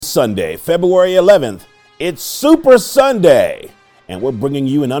Sunday, February 11th, it's Super Sunday, and we're bringing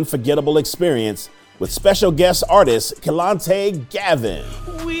you an unforgettable experience with special guest artist Kelontae Gavin.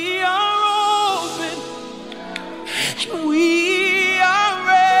 We are open, and we are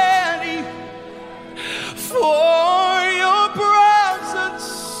ready for your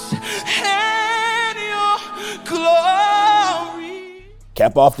presence and your glory.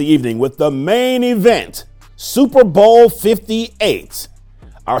 Cap off the evening with the main event, Super Bowl 58.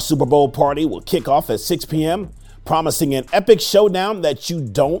 Our Super Bowl party will kick off at 6 p.m., promising an epic showdown that you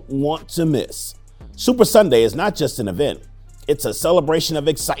don't want to miss. Super Sunday is not just an event. It's a celebration of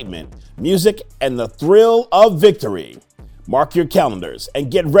excitement, music, and the thrill of victory. Mark your calendars and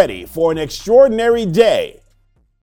get ready for an extraordinary day